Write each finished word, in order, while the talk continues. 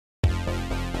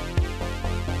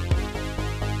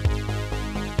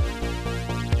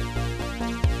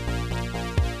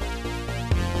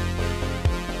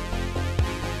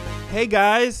Hey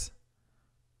guys,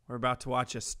 we're about to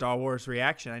watch a Star Wars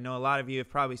reaction. I know a lot of you have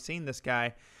probably seen this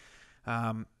guy.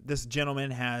 This gentleman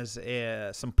has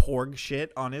some porg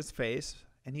shit on his face,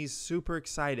 and he's super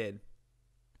excited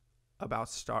about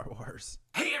Star Wars.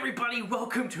 Hey everybody,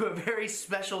 welcome to a very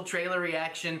special trailer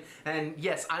reaction. And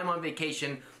yes, I'm on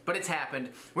vacation, but it's happened.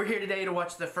 We're here today to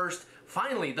watch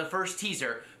finally the first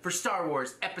teaser for Star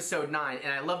Wars Episode 9.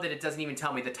 And I love that it doesn't even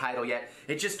tell me the title yet.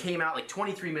 It just came out like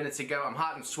 23 minutes ago. I'm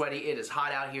hot and sweaty. It is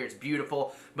hot out here. It's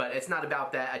beautiful, but it's not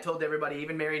about that. I told everybody,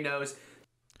 even Mary knows.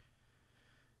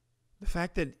 The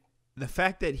fact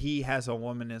that he has a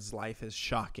woman in his life is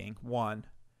shocking. One.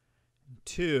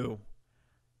 Two,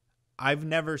 I've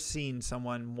never seen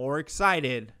someone more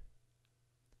excited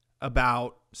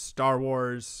about Star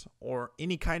Wars or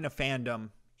any kind of fandom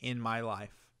in my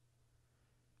life.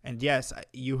 And yes,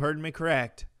 you heard me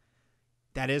correct.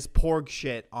 That is porg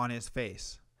shit on his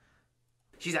face.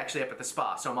 She's actually up at the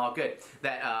spa, so I'm all good.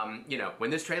 That,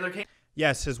 when this trailer came...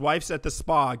 Yes, his wife's at the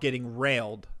spa getting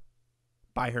railed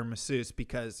by her masseuse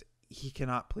because he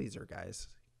cannot please her, guys.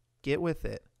 Get with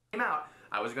it. Came out,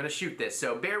 I was going to shoot this,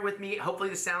 so bear with me. Hopefully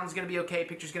the sound's going to be okay,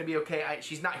 picture's going to be okay.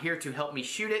 She's not here to help me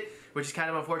shoot it, which is kind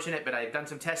of unfortunate, but I've done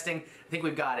some testing. I think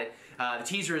we've got it. The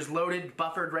teaser is loaded,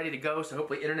 buffered, ready to go, so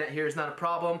hopefully internet here is not a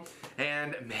problem.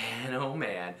 And man, oh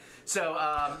man. So,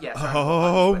 yeah. Sorry,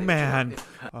 oh man.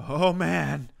 Oh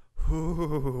man.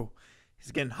 Ooh.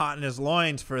 He's getting hot in his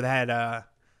loins for that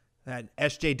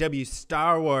SJW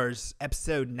Star Wars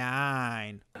Episode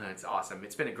 9. That's awesome.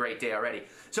 It's been a great day already.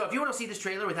 So if you want to see this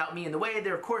trailer without me in the way,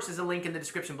 there of course is a link in the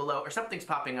description below, or something's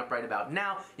popping up right about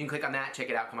now. You can click on that, check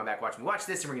it out, come on back, watch me watch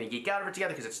this, and we're going to geek out over it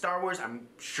together because it's Star Wars. I'm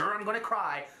sure I'm going to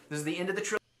cry. This is the end of the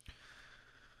trilogy.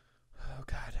 Oh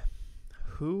God.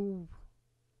 Who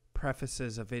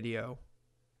prefaces a video,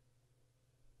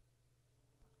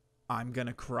 I'm going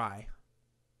to cry?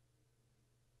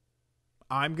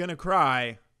 I'm going to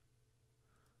cry.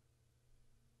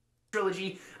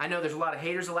 Trilogy. I know there's a lot of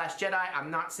haters of Last Jedi.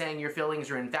 I'm not saying your feelings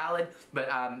are invalid, but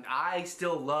I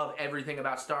still love everything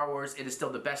about Star Wars. It is still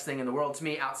the best thing in the world to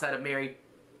me outside of Mary.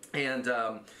 And,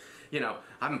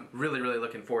 I'm really, really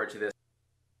looking forward to this.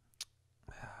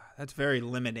 That's very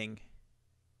limiting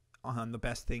on the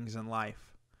best things in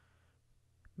life.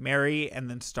 Mary and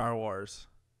then Star Wars.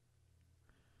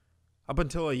 Up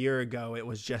until a year ago, it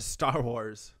was just Star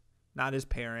Wars. Not his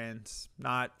parents,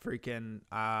 not freaking,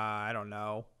 I don't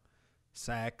know,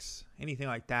 sex, anything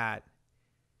like that.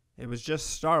 It was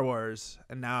just Star Wars.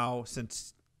 And now,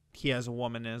 since he has a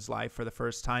woman in his life for the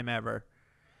first time ever,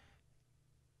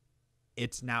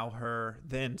 it's now her,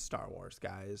 then Star Wars,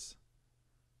 guys.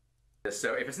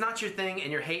 So if it's not your thing and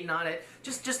you're hating on it,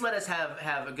 just let us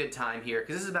have a good time here,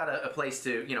 because this is about a place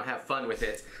to, have fun with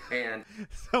it. And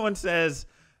someone says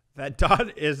that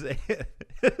Dot is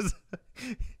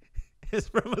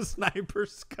from a sniper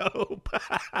scope.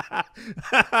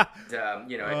 there are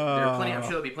plenty. I'm sure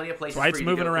there'll be plenty of places for you to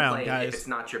moving go around, complain guys. if it's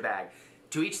not your bag.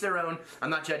 To each their own. I'm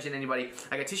not judging anybody.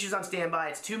 I got tissues on standby.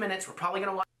 It's 2 minutes. We're probably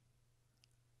gonna watch.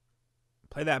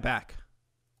 Play that back.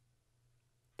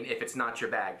 If it's not your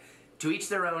bag. To each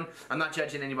their own. I'm not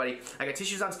judging anybody. I got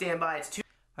tissues on standby. It's 2.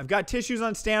 I've got tissues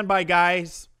on standby,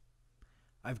 guys.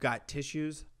 I've got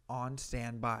tissues on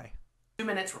standby. 2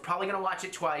 minutes. We're probably gonna watch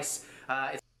it twice.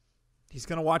 He's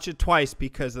going to watch it twice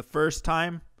because the first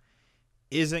time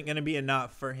isn't going to be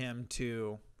enough for him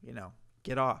to,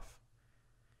 get off.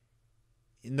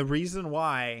 And the reason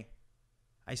why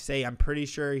I say I'm pretty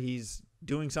sure he's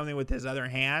doing something with his other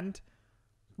hand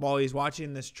while he's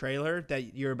watching this trailer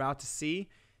that you're about to see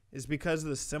is because of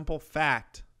the simple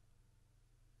fact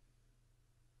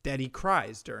that he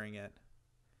cries during it.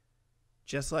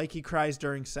 Just like he cries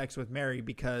during sex with Mary,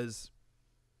 because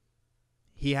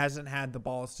he hasn't had the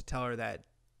balls to tell her that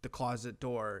the closet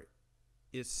door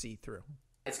is see-through.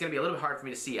 It's going to be a little bit hard for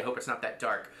me to see. I hope it's not that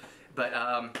dark. But,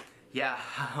 yeah.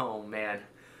 Oh, man.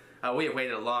 We have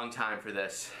waited a long time for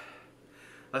this.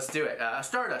 Let's do it.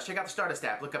 Stardust. Check out the Stardust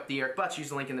app. Look up the Eric Butts. Use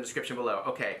the link in the description below.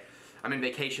 Okay. I'm in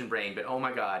vacation brain, but oh,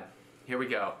 my God. Here we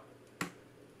go.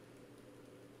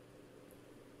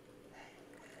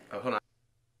 Oh, hold on.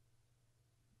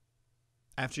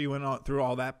 After you went through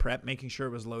all that prep, making sure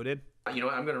it was loaded. You know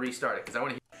what? I'm going to restart it because I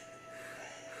want to hear.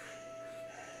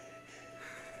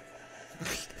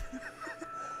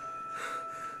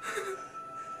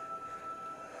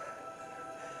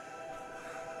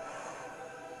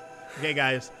 Okay,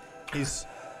 guys. He's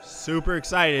super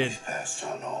excited. We've passed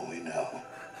on all we know.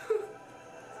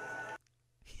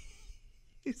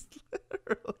 He's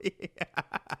literally...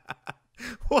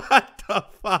 What the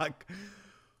fuck?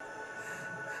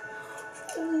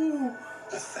 Ooh.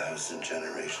 1,000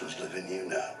 generations live in you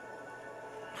now.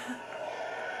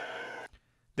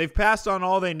 They've passed on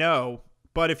all they know,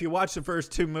 but if you watch the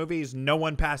first 2 movies, no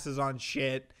one passes on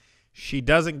shit. She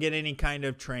doesn't get any kind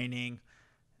of training.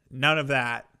 None of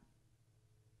that.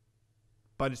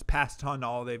 But it's passed on to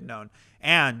all they've known.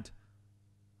 And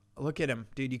look at him.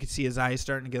 Dude, you can see his eyes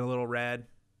starting to get a little red.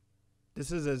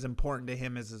 This is as important to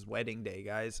him as his wedding day,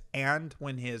 guys. And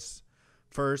when his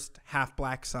first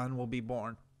half-black son will be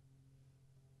born.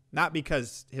 Not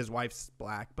because his wife's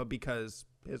black, but because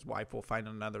his wife will find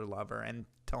another lover and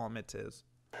tell him it's his.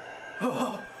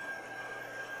 But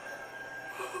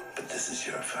this is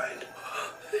your fight.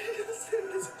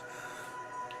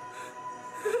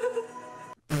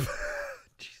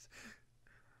 Jeez.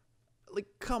 Like,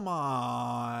 come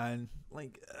on.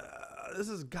 Like, this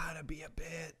has got to be a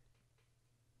bit.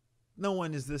 No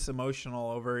one is this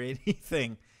emotional over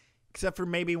anything. Except for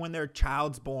maybe when their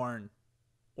child's born.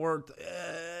 Or,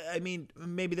 I mean,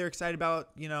 maybe they're excited about,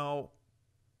 you know,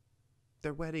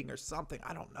 their wedding or something.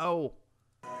 I don't know.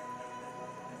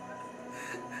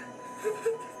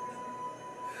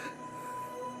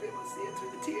 People see it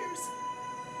through the tears.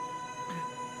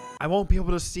 I won't be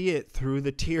able to see it through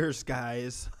the tears,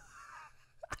 guys.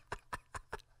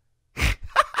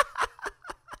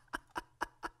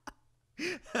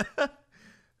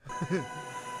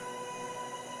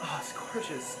 Oh, it's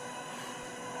gorgeous.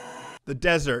 The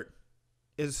desert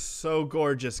is so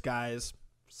gorgeous, guys.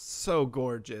 So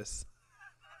gorgeous.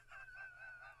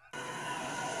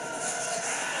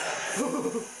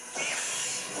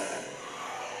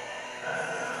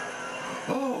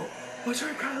 Oh, what's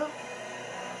right, Kylo?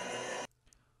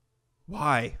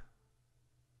 Why?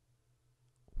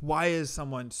 Why is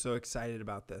someone so excited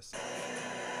about this?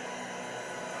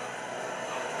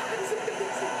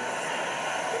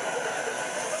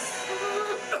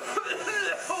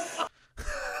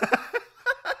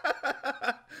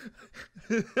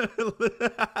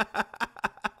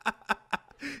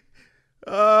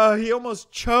 He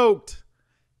almost choked.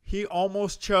 He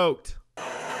almost choked.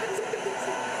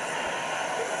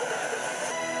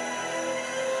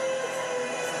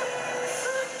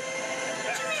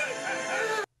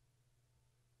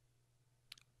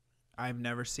 I've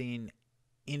never seen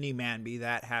any man be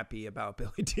that happy about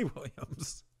Billy D.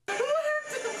 Williams.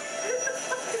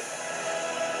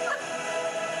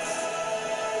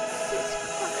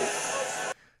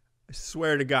 I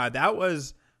swear to God, that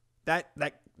was that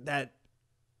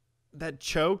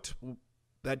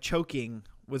choking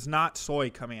was not soy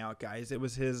coming out, guys. It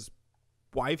was his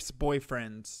wife's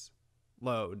boyfriend's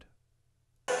load.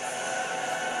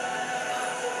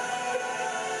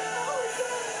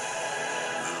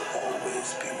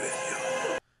 Always be with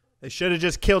you. They should have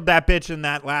just killed that bitch in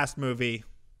that last movie.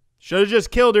 Should have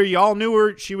just killed her. Y'all knew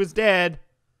her. She was dead.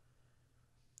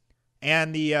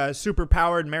 And the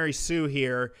super-powered Mary Sue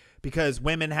here, because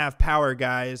women have power,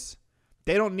 guys.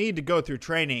 They don't need to go through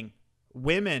training.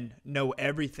 Women know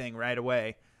everything right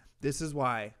away. This is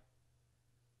why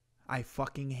I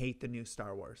fucking hate the new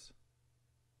Star Wars.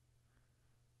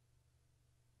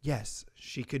 Yes,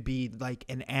 she could be like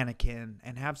an Anakin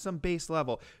and have some base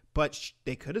level, but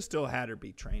they could have still had her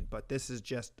be trained. But this is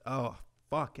just, oh,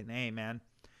 fucking A, man.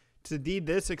 To be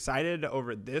this excited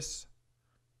over this,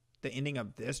 the ending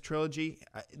of this trilogy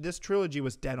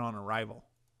was dead on arrival.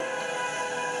 No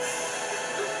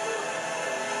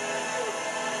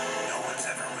one's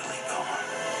ever really gone.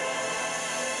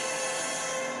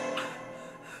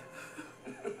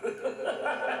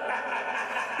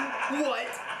 What?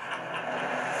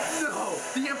 No,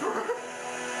 the Emperor.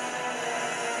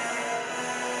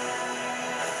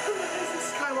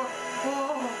 Skywalker.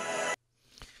 Oh.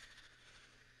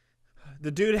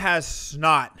 The dude has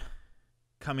snot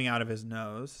coming out of his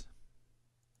nose.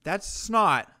 That's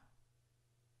snot.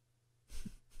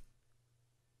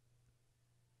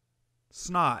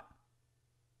 Snot.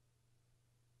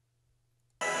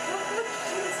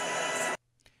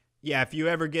 Yeah, if you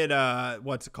ever get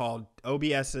what's it called?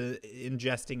 OBS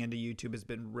ingesting into YouTube has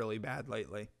been really bad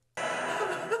lately.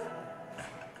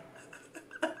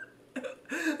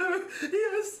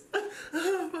 Yes.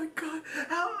 Oh my God.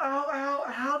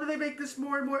 How do they make this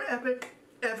more and more epic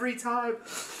every time?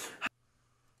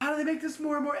 How do they make this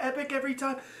more and more epic every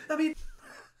time? I mean,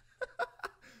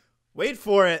 wait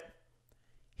for it.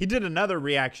 He did another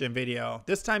reaction video.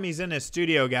 This time he's in his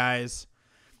studio, guys.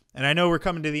 And I know we're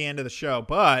coming to the end of the show,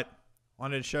 but I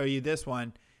wanted to show you this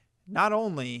one. Not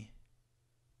only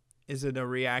is it a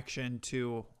reaction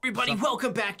to... everybody,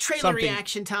 welcome back. Trailer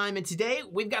reaction time. And today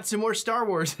we've got some more Star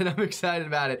Wars and I'm excited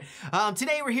about it.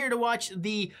 Today we're here to watch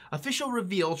the official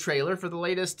reveal trailer for the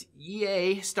latest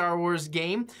EA Star Wars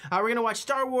game. We're going to watch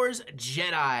Star Wars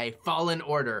Jedi Fallen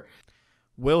Order.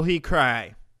 Will he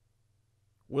cry?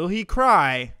 Will he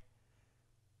cry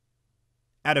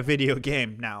at a video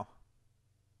game now?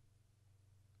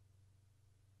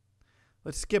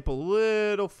 Let's skip a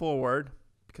little forward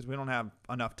because we don't have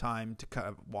enough time to kind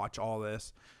of watch all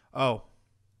this. Oh.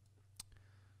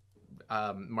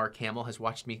 Mark Hamill has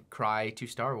watched me cry to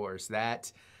Star Wars.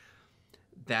 That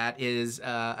is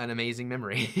an amazing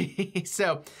memory.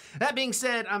 So, that being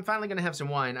said, I'm finally going to have some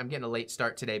wine. I'm getting a late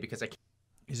start today because I can't.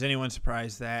 Is anyone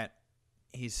surprised that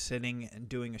he's sitting and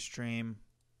doing a stream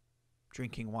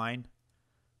drinking wine?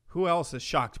 Who else is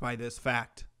shocked by this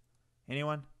fact?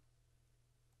 Anyone?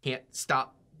 Can't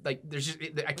stop. Like,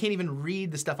 I can't even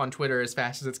read the stuff on Twitter as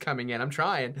fast as it's coming in. I'm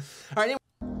trying. All right. Anyway.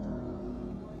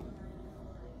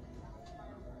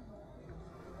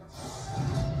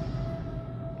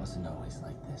 Wasn't always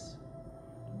like this.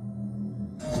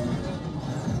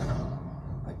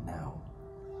 But now,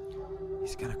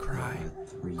 He's gonna cry.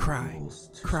 three Cry. rules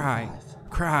to Cry. survive.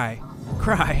 Cry.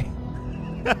 Cry.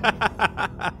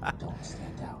 Don't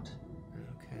stand out.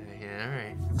 Okay. Yeah, all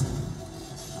right.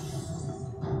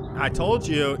 I told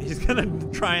you he's gonna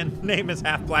try and name his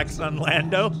half-black son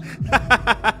Lando.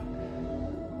 My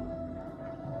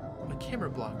camera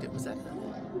blocked it. Was that?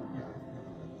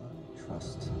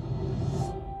 Trust.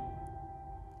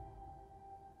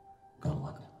 Good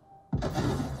luck.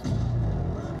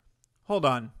 Hold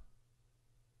on.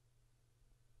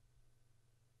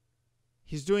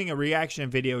 He's doing a reaction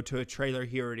video to a trailer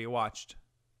he already watched.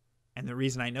 And the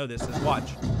reason I know this is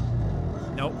watch.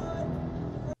 Nope.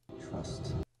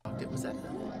 Trust. Was that?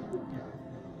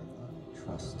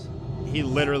 Trust. He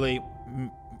literally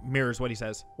mirrors what he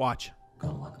says. Watch.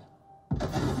 Good luck.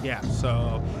 Yeah,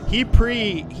 so he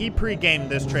pre-gamed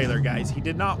this trailer, guys. He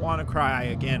did not want to cry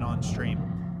again on stream.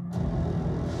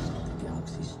 The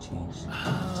galaxy's changed.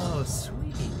 Oh,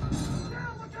 sweet.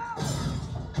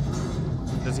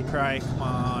 Does he cry? Come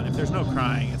on. If there's no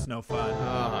crying, it's no fun.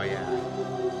 Oh, yeah.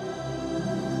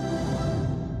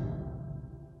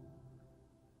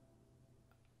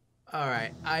 All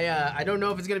right, I don't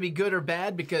know if it's gonna be good or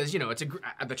bad because, you know,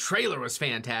 the trailer was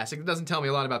fantastic. It doesn't tell me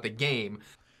a lot about the game.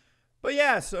 But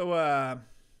yeah, so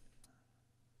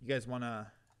you guys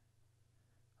wanna?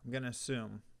 I'm gonna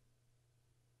assume.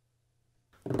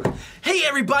 Hey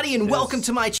everybody, and welcome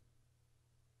to my.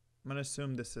 I'm gonna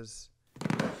assume this is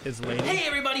his lady. Hey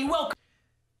everybody, welcome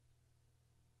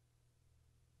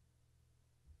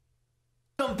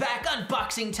back.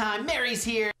 Unboxing time. Mary's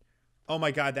here. Oh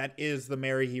my god, that is the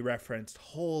Mary he referenced.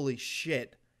 Holy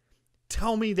shit.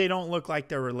 Tell me they don't look like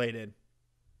they're related.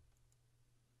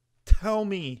 Tell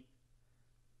me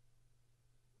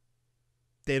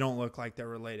they don't look like they're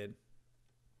related.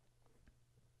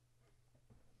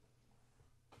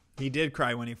 He did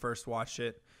cry when he first watched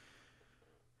it.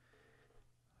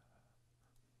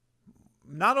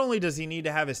 Not only does he need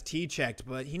to have his T checked,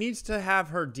 but he needs to have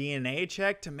her DNA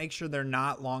checked to make sure they're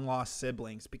not long-lost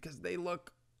siblings because they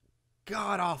look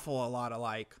god-awful a lot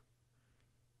alike.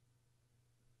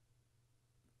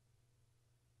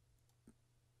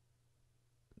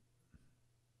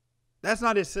 That's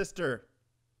not his sister.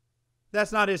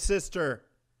 That's not his sister.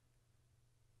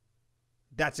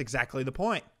 That's exactly the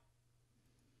point.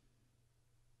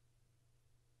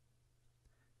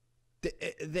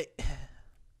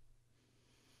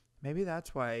 Maybe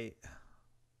that's why.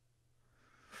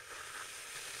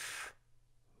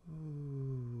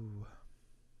 Ooh.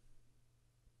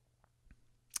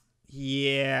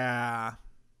 Yeah.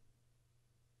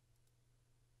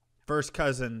 First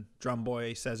cousin, Drum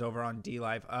Boy says over on D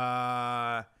Live.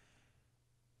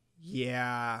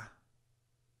 Yeah.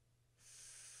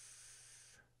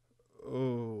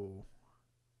 Ooh.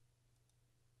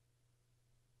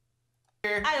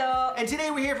 Hello. And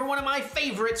today we're here for one of my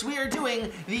favorites. We are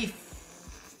doing the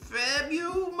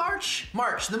March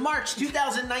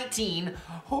 2019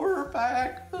 horror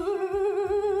pack.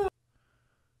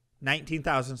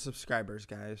 19,000 subscribers,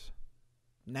 guys.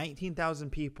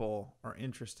 19,000 people are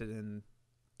interested in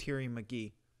Terry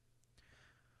McGee.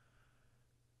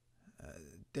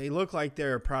 They look like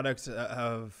they're products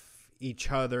of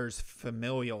each other's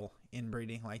familial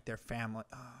inbreeding, like their family.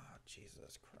 Oh,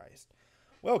 Jesus Christ.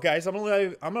 Well, guys, I'm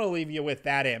gonna leave you with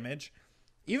that image.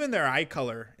 Even their eye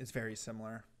color is very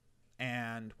similar.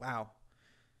 And wow,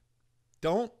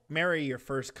 don't marry your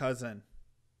first cousin.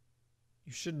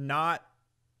 You should not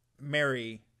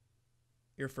marry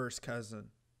your first cousin.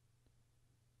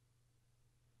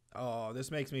 Oh,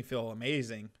 this makes me feel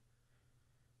amazing.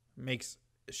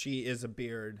 She is a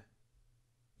beard.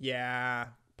 Yeah,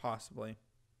 possibly.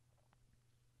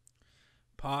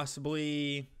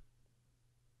 Possibly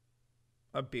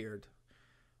a beard.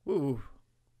 Ooh.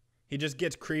 He just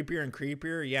gets creepier and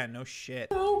creepier. Yeah, no shit.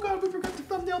 Oh god, we forgot the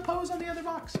thumbnail. thumbnail pose on the other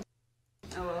box.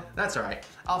 Oh well. That's all right.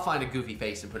 I'll find a goofy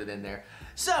face and put it in there.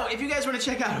 So, if you guys want to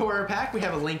check out Horror Pack, we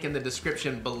have a link in the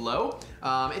description below.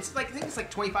 It's like, I think it's like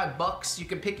 25 bucks. You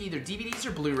can pick either DVDs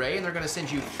or Blu-ray, and they're going to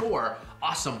send you 4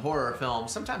 awesome horror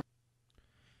films. Sometimes.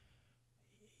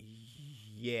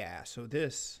 Yeah, so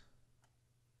this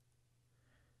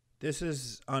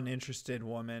is Uninterested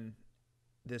Woman.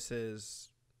 This is...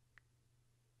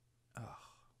 Oh,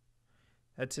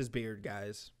 that's his beard,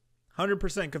 guys.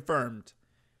 100% confirmed.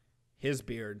 His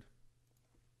beard.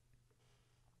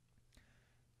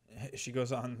 She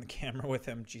goes on the camera with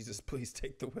him. Jesus, please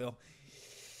take the wheel.